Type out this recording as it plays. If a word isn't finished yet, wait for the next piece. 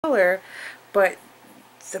color, but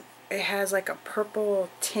it has like a purple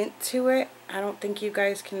tint to it. I don't think you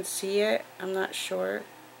guys can see it. I'm not sure.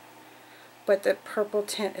 But the purple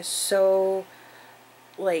tint is so,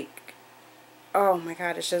 like, oh my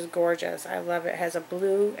god, it's just gorgeous. I love it. It has a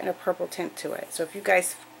blue and a purple tint to it. So if you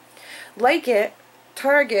guys like it,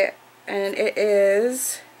 Target, and it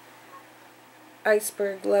is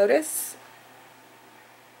Iceberg Lotus.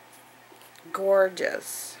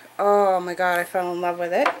 Gorgeous. Oh my god, I fell in love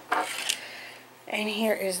with it. And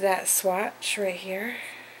here is that swatch right here.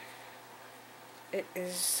 It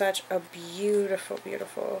is such a beautiful,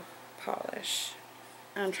 beautiful polish.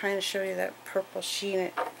 I'm trying to show you that purple sheen.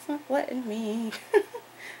 It's not letting me.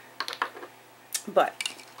 But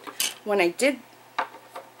when I did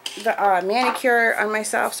the manicure on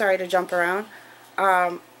myself, sorry to jump around,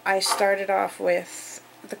 I started off with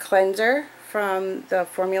the cleanser from the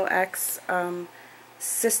Formula X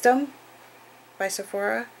System by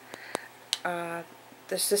Sephora.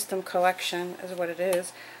 The System Collection is what it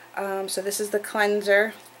is. So this is the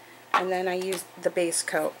cleanser, and then I used the base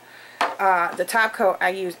coat. The top coat I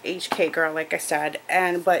used HK Girl, like I said,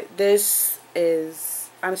 but this is,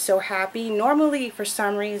 I'm so happy. Normally, for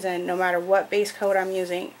some reason, no matter what base coat I'm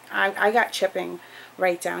using, I got chipping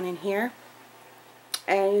right down in here.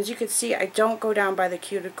 And as you can see, I don't go down by the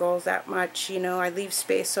cuticles that much, you know. I leave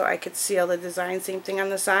space so I could seal the design. Same thing on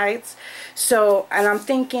the sides. So, and I'm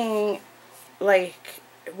thinking, like,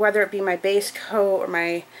 whether it be my base coat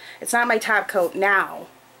or it's not my top coat now,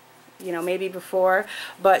 you know, maybe before,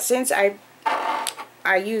 but since I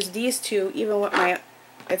use these two, even with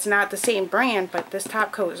it's not the same brand, but this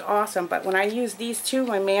top coat is awesome, but when I use these two,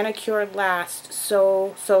 my manicure lasts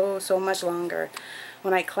so much longer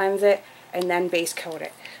when I cleanse it and then base coat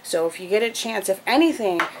it. So if you get a chance, if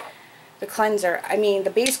anything, the cleanser, I mean, the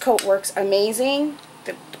base coat works amazing,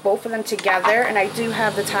 both of them together, and I do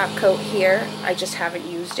have the top coat here. I just haven't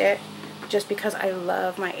used it just because I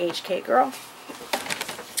love my HK Girl.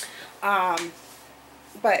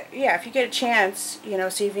 But yeah, if you get a chance, you know,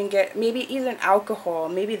 see if you can get maybe even alcohol.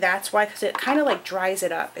 Maybe that's why, because it kind of like dries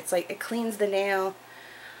it up. It's like it cleans the nail.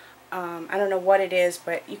 I don't know what it is,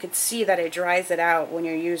 but you could see that it dries it out when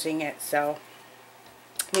you're using it. So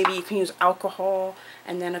maybe you can use alcohol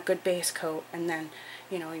and then a good base coat, and then,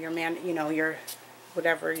 you know, your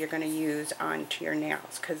whatever you're going to use onto your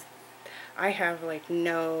nails, because I have like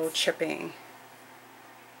no chipping.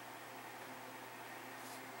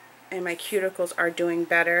 And my cuticles are doing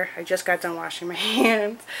better. I just got done washing my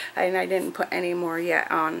hands, and I didn't put any more yet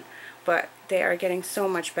on, but they are getting so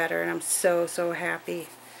much better, and I'm so happy.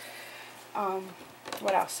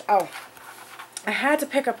 What else? Oh, I had to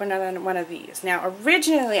pick up another one of these. Now,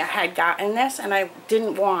 originally I had gotten this, and I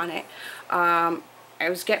didn't want it. I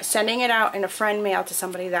was sending it out in a friend mail to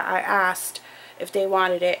somebody that I asked if they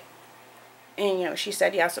wanted it, and, you know, she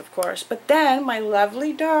said yes, of course. But then my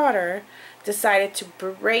lovely daughter decided to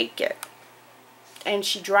break it, and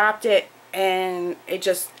she dropped it, and it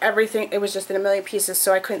just, everything, it was just in a million pieces,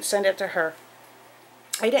 so I couldn't send it to her.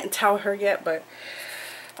 I didn't tell her yet, but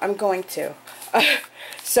I'm going to.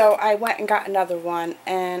 So I went and got another one,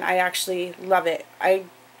 and I actually love it. I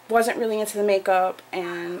wasn't really into the makeup,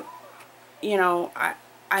 and, you know, I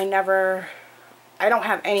don't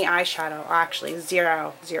have any eyeshadow, actually,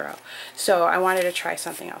 zero. So I wanted to try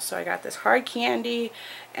something else. So I got this Hard Candy,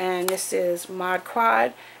 and this is Mod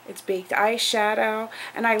Quad. It's baked eyeshadow,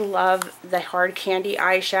 and I love the Hard Candy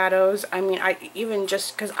eyeshadows. I mean, even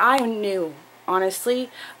just because I knew, honestly,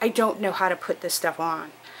 I don't know how to put this stuff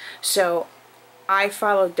on. So I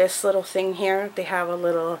followed this little thing here. They have a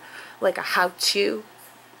little, like a how-to,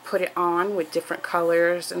 put it on with different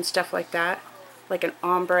colors and stuff like that, like an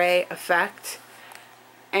ombre effect.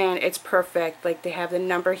 And it's perfect. Like, they have the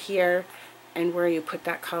number here and where you put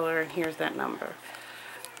that color, and here's that number,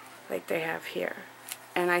 like they have here.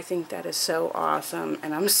 And I think that is so awesome,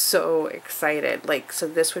 and I'm so excited. Like, so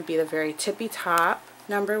this would be the very tippy top,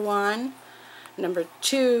 number 1. Number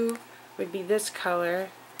 2 would be this color,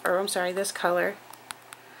 or I'm sorry, this color.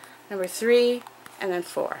 Number 3, and then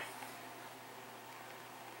 4.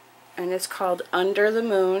 And it's called Under the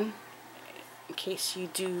Moon, in case you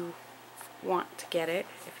do want to get it,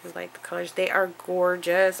 if you like the colors. They are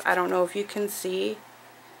gorgeous. I don't know if you can see.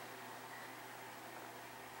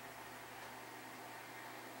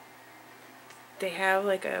 They have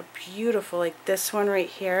like a beautiful, like this one right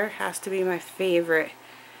here has to be my favorite.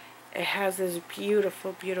 It has this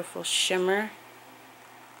beautiful, beautiful shimmer.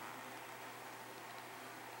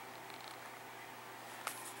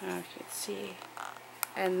 I don't know if you can see.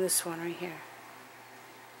 And this one right here.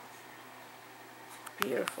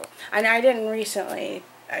 Beautiful. And I didn't recently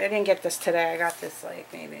I didn't get this today. I got this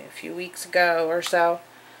like maybe a few weeks ago or so.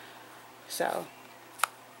 So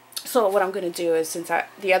what I'm going to do is, since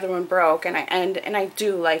the other one broke and I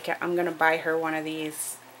do like it, I'm going to buy her one of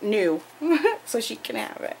these new so she can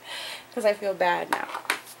have it, because I feel bad now.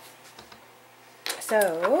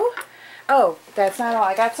 So, oh, that's not all.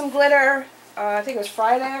 I got some glitter. I think it was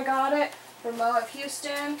Friday I got it from Moab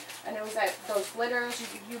Houston, and it was at those glitters.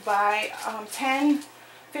 You buy 10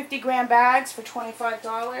 50-gram bags for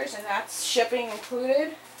 $25, and that's shipping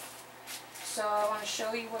included. So I want to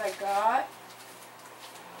show you what I got.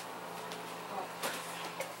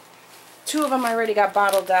 Two of them I already got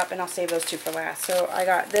bottled up, and I'll save those two for last. So I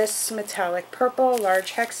got this metallic purple,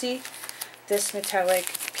 large hexie. This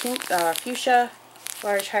metallic pink, fuchsia,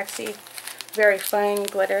 large hexie. Very fine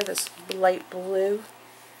glitter, this light blue.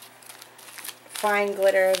 Fine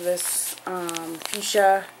glitter, this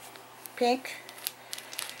fuchsia pink.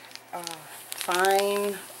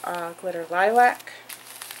 Fine glitter lilac.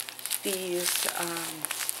 These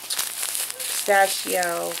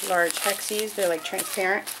pistachio large hexies, they're like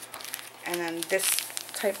transparent. And then this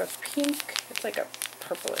type of pink, it's like a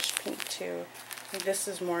purplish pink too. And this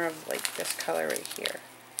is more of like this color right here,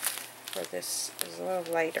 where this is a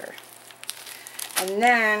little lighter. And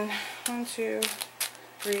then 1, 2,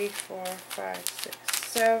 3, 4, 5, 6,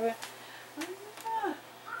 7.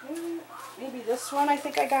 Maybe this one I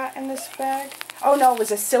think I got in this bag. Oh no, it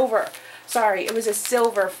was a silver. Sorry, it was a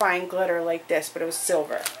silver fine glitter like this, but it was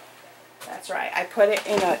silver. That's right. I put it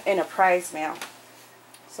in a prize mail.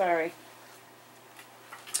 Sorry.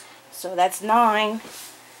 So that's 9.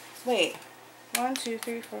 Wait. 1, 2,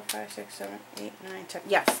 3, 4, 5, 6, 7, 8, 9, 10.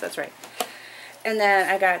 Yes, that's right. And then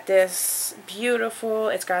I got this beautiful,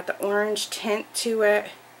 it's got the orange tint to it.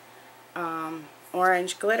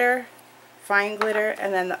 Orange glitter, fine glitter,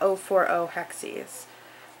 and then the 040 hexies,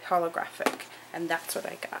 holographic. And that's what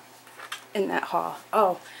I got in that haul.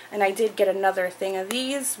 Oh, and I did get another thing of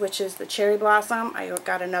these, which is the cherry blossom. I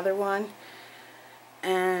got another one.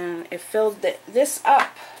 And it filled this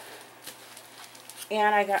up.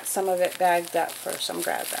 And I got some of it bagged up for some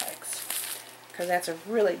grab bags, because that's a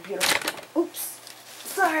really beautiful, oops,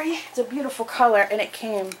 sorry, it's a beautiful color, and it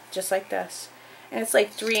came just like this. And it's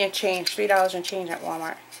like $3 and change at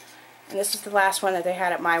Walmart. And this is the last one that they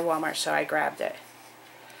had at my Walmart, so I grabbed it.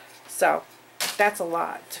 So that's a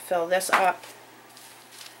lot to fill this up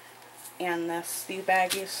and these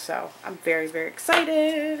baggies. So I'm very, very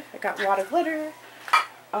excited. I got a lot of glitter.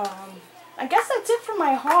 I guess that's it for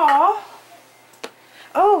my haul.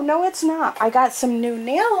 Oh, no, it's not. I got some new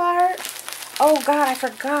nail art. Oh, God, I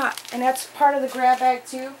forgot. And that's part of the grab bag,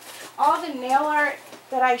 too. All the nail art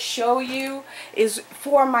that I show you is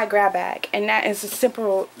for my grab bag. And that is a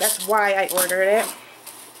simple, that's why I ordered it.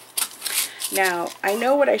 Now, I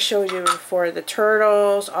know what I showed you for the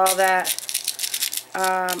turtles, all that.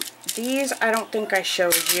 These, I don't think I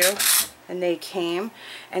showed you. And they came.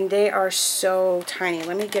 And they are so tiny.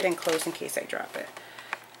 Let me get in close in case I drop it.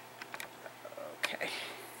 Okay.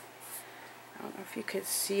 I don't know if you could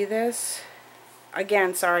see this.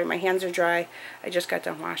 Again, sorry, my hands are dry. I just got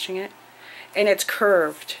done washing it. And it's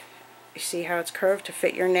curved. You see how it's curved to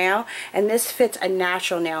fit your nail? And this fits a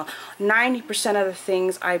natural nail. 90% of the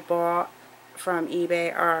things I bought from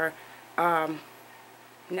eBay are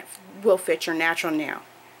will fit your natural nail.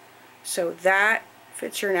 So that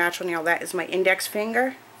fits your natural nail. That is my index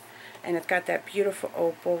finger. And it's got that beautiful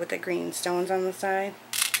opal with the green stones on the side.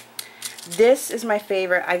 This is my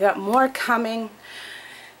favorite. I got more coming.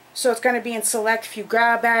 So it's going to be in select few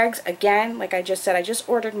grab bags. Again, like I just said, I just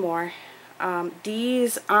ordered more.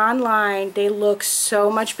 These online, they look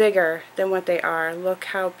so much bigger than what they are. Look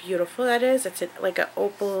how beautiful that is. It's like an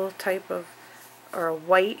opal type of, or a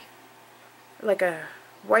white, like a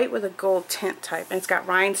white with a gold tint type. And it's got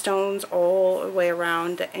rhinestones all the way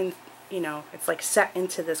around. And, you know, it's like set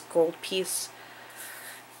into this gold piece.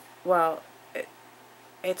 Well,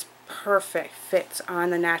 it's perfect. Fits on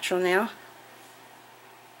the natural nail.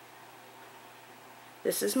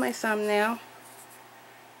 This is my thumbnail.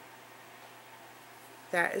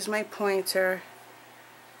 That is my pointer.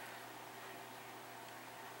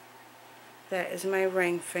 That is my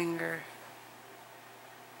ring finger.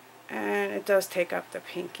 And it does take up the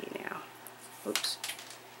pinky now. Oops.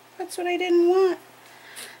 That's what I didn't want.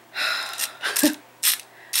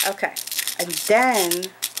 Okay. And then,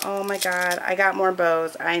 oh my god, I got more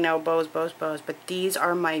bows. I know, bows, but these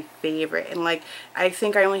are my favorite. And like, I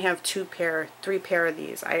think I only have 3 pair of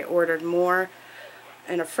these. I ordered more,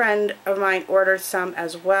 and a friend of mine ordered some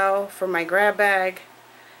as well for my grab bag.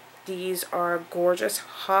 These are gorgeous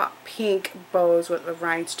hot pink bows with the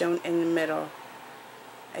rhinestone in the middle.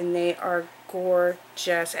 And they are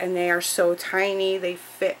gorgeous, and they are so tiny. They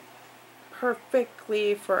fit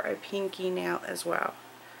perfectly for a pinky nail as well.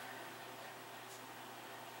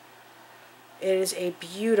 It is a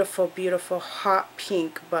beautiful, beautiful hot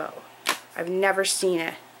pink bow. I've never seen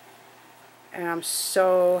it, and I'm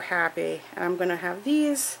so happy. And I'm gonna have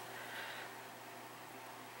these,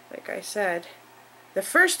 like I said. The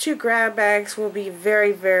first two grab bags will be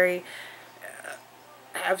very, very,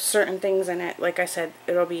 have certain things in it. Like I said,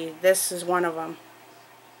 it'll be, this is one of them.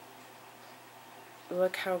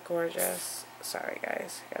 Look how gorgeous. Sorry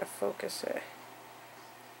guys, gotta focus it.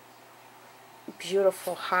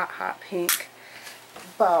 Beautiful hot, hot pink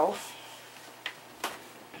bow.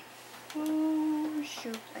 Oh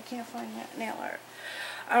shoot, I can't find that nail art.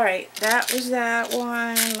 Alright, that was that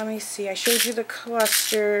one. Let me see. I showed you the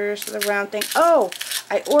clusters, the round thing. Oh,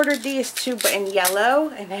 I ordered these too, but in yellow,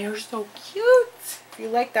 and they are so cute. If you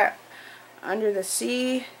like that under the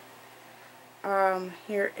sea,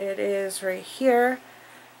 here it is right here.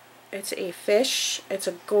 It's a fish. It's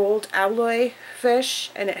a gold alloy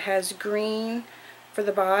fish, and it has green for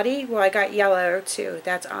the body. Well, I got yellow too.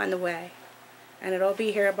 That's on the way, and it'll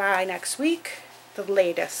be here by next week, the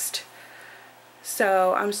latest.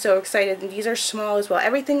 So I'm so excited, and these are small as well.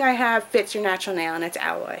 Everything I have fits your natural nail, and it's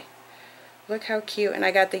alloy. Look how cute. And I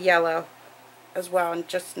got the yellow as well, and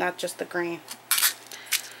just not just the green.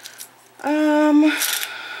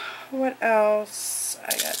 What else?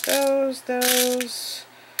 I got those.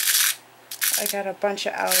 I got a bunch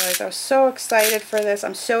of alloys. I was so excited for this.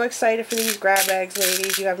 I'm so excited for these grab bags,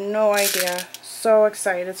 ladies. You have no idea. So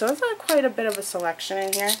excited. So it's quite a bit of a selection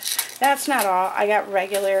in here. That's not all. I got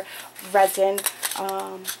regular resin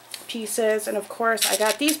pieces, and of course I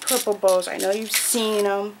got these purple bows. I know you've seen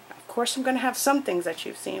them. Of course I'm going to have some things that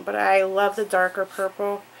you've seen, but I love the darker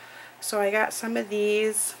purple. So I got some of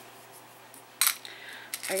these.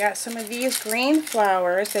 I got some of these green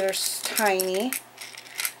flowers that are tiny.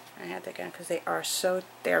 I had to again because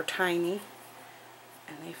they're tiny,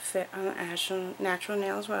 and they fit on the natural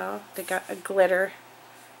nail as well. They got a glitter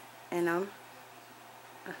in them,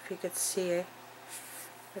 if you could see it,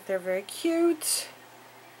 but they're very cute.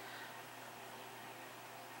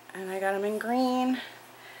 And I got them in green.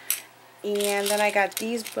 And then I got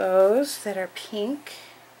these bows that are pink.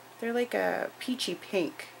 They're like a peachy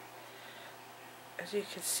pink, as you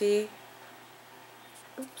can see.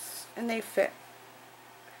 Oops. And they fit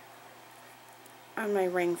on my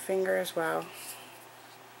ring finger as well.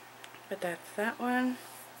 But that's that one.